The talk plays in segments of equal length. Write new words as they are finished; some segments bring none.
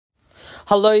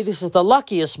Hello, this is the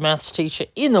luckiest maths teacher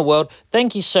in the world.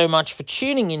 Thank you so much for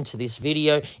tuning into this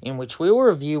video in which we will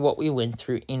review what we went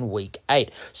through in week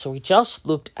 8. So we just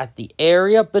looked at the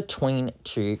area between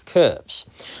two curves.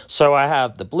 So I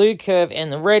have the blue curve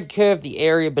and the red curve, the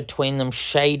area between them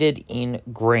shaded in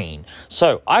green.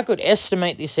 So I could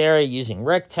estimate this area using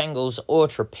rectangles or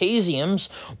trapeziums,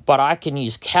 but I can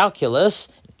use calculus,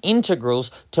 integrals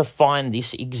to find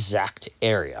this exact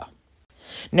area.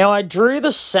 Now, I drew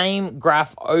the same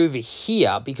graph over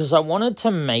here because I wanted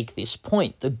to make this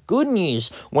point. The good news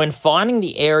when finding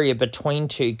the area between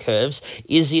two curves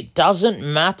is it doesn't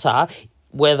matter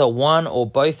whether one or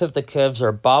both of the curves are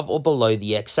above or below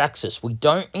the x-axis. We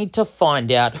don't need to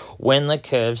find out when the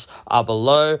curves are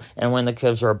below and when the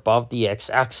curves are above the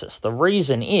x-axis. The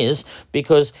reason is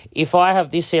because if I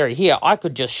have this area here, I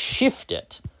could just shift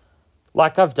it.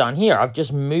 Like I've done here, I've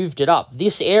just moved it up.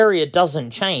 This area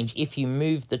doesn't change if you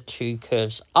move the two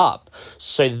curves up.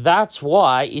 So that's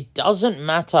why it doesn't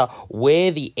matter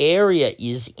where the area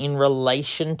is in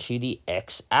relation to the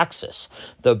x-axis.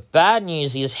 The bad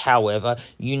news is, however,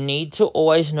 you need to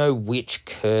always know which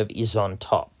curve is on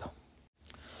top.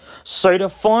 So to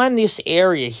find this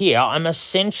area here, I'm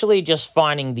essentially just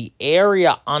finding the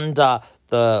area under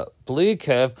the blue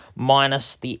curve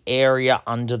minus the area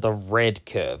under the red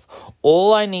curve.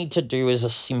 All I need to do is a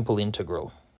simple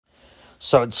integral.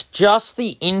 So it's just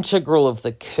the integral of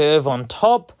the curve on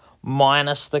top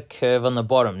minus the curve on the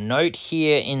bottom. Note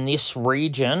here in this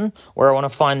region where I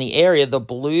want to find the area, the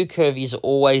blue curve is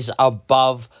always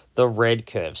above the red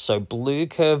curve. So blue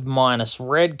curve minus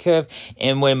red curve,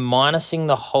 and we're minusing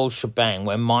the whole shebang.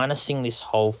 We're minusing this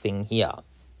whole thing here.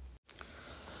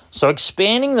 So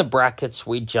expanding the brackets,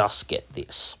 we just get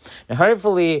this. Now,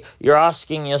 hopefully you're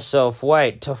asking yourself,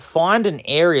 wait, to find an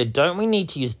area, don't we need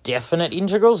to use definite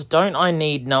integrals? Don't I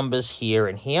need numbers here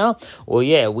and here? Well,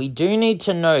 yeah, we do need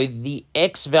to know the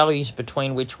x values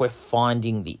between which we're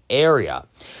finding the area.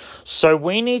 So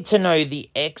we need to know the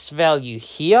x value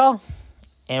here,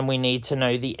 and we need to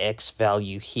know the x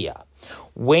value here.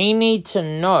 We need to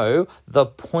know the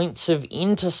points of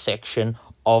intersection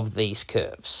of these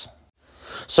curves.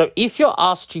 So if you're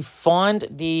asked to find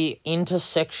the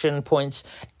intersection points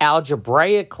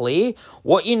algebraically,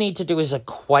 what you need to do is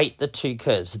equate the two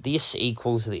curves. This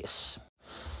equals this.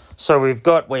 So we've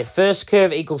got where first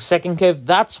curve equals second curve,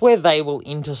 that's where they will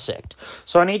intersect.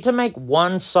 So I need to make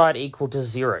one side equal to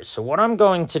 0. So what I'm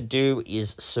going to do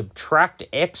is subtract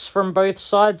x from both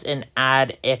sides and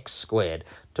add x squared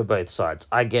to both sides.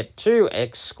 I get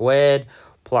 2x squared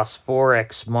plus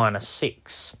 4x minus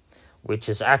 6. Which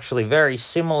is actually very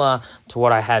similar to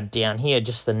what I had down here,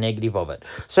 just the negative of it.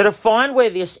 So to find where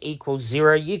this equals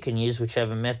 0, you can use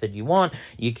whichever method you want.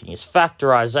 You can use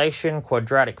factorization,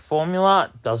 quadratic formula,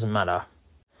 doesn't matter.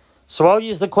 So I'll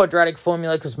use the quadratic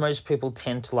formula because most people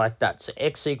tend to like that. So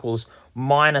x equals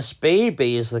minus b,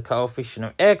 b is the coefficient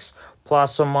of x,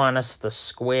 plus or minus the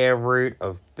square root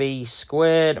of b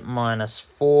squared minus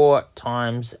 4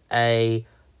 times a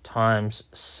times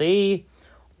c,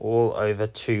 all over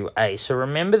 2a. So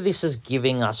remember, this is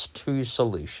giving us two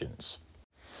solutions.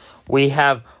 We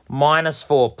have minus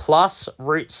 4 plus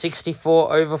root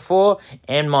 64 over 4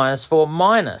 and minus 4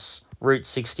 minus root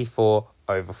 64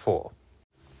 over 4.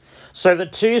 So the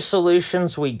two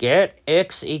solutions we get,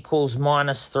 x equals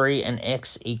minus 3 and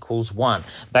x equals 1.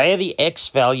 They are the x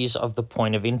values of the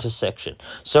point of intersection.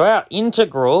 So our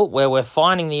integral, where we're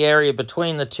finding the area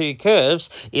between the two curves,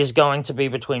 is going to be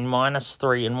between minus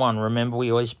 3 and 1. Remember, we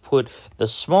always put the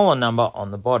smaller number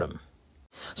on the bottom.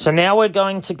 So now we're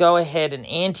going to go ahead and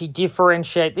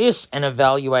anti-differentiate this and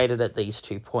evaluate it at these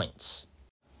 2 points.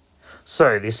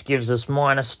 So this gives us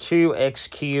minus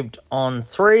 2x cubed on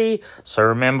 3. So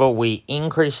remember, we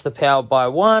increase the power by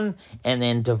 1 and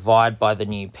then divide by the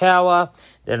new power.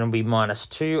 Then it'll be minus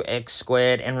 2x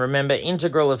squared. And remember,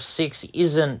 integral of 6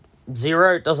 isn't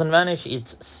 0, it doesn't vanish,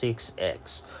 it's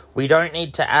 6x. We don't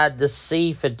need to add the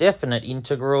c for definite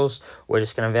integrals. We're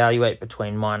just going to evaluate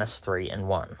between minus 3 and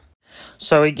 1.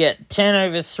 So we get 10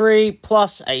 over 3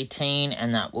 plus 18,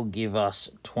 and that will give us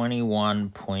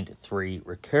 21.3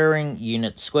 recurring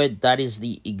units squared. That is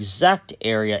the exact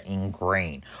area in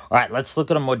green. All right, let's look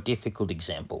at a more difficult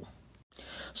example.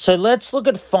 So let's look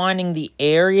at finding the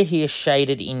area here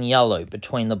shaded in yellow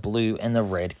between the blue and the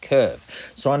red curve.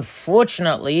 So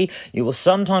unfortunately, you will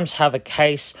sometimes have a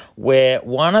case where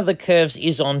one of the curves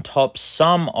is on top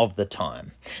some of the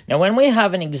time. Now, when we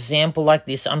have an example like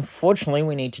this, unfortunately,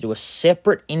 we need to do a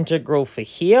separate integral for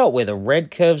here where the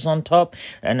red curve's on top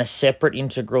and a separate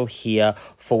integral here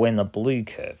for when the blue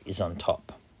curve is on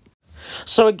top.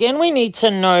 So again, we need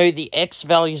to know the x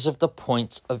values of the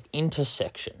points of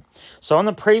intersection. So on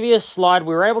the previous slide,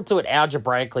 we were able to do it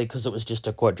algebraically because it was just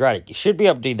a quadratic. You should be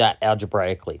able to do that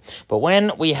algebraically. But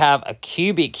when we have a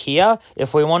cubic here,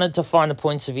 if we wanted to find the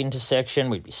points of intersection,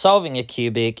 we'd be solving a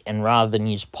cubic, and rather than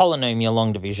use polynomial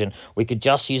long division, we could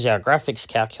just use our graphics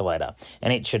calculator.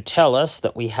 And it should tell us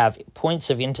that we have points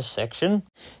of intersection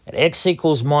at x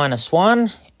equals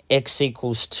 -1, x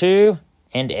equals 2,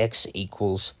 and x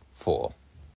equals 4.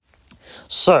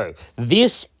 So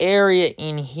this area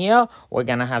in here, we're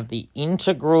going to have the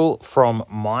integral from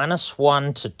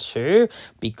 -1 to 2.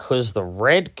 Because the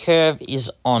red curve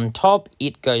is on top,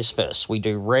 it goes first. We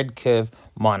do red curve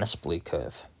minus blue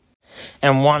curve.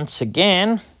 And once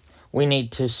again, we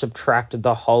need to subtract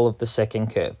the whole of the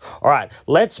second curve. All right,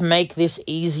 let's make this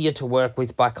easier to work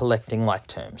with by collecting like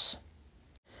terms.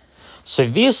 So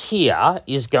this here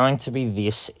is going to be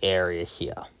this area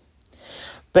here.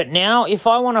 But now, if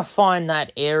I want to find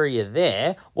that area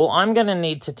there, well, I'm going to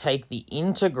need to take the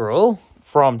integral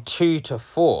from 2 to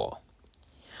 4.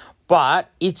 But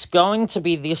it's going to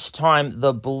be this time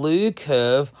the blue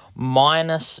curve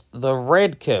minus the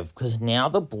red curve, because now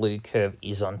the blue curve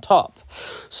is on top.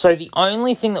 So the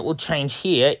only thing that will change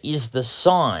here is the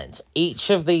signs. Each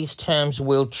of these terms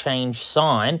will change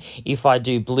sign if I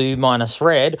do blue minus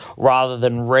red rather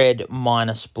than red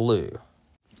minus blue.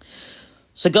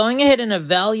 So going ahead and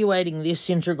evaluating this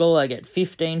integral, I get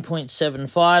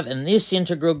 15.75, and this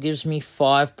integral gives me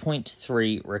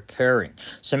 5.3 recurring.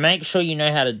 So make sure you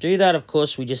know how to do that. Of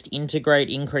course, we just integrate,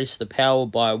 increase the power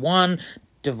by 1,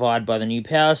 divide by the new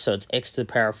power, so it's x to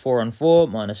the power of 4 on 4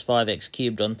 minus 5x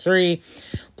cubed on 3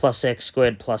 plus x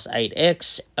squared plus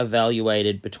 8x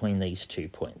evaluated between these 2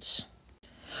 points.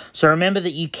 So remember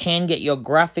that you can get your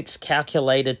graphics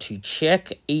calculator to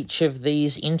check each of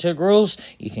these integrals.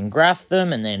 You can graph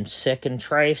them and then second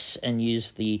trace and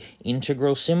use the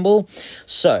integral symbol.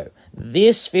 So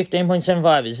this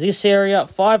 15.75 is this area,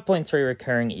 5.3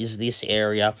 recurring is this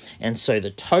area, and so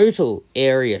the total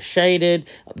area shaded,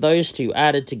 those two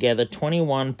added together,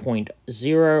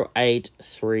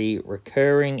 21.083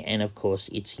 recurring, and of course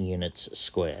it's units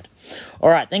squared.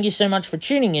 Alright, thank you so much for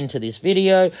tuning into this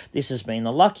video. This has been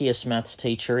the luckiest maths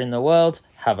teacher in the world.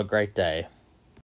 Have a great day.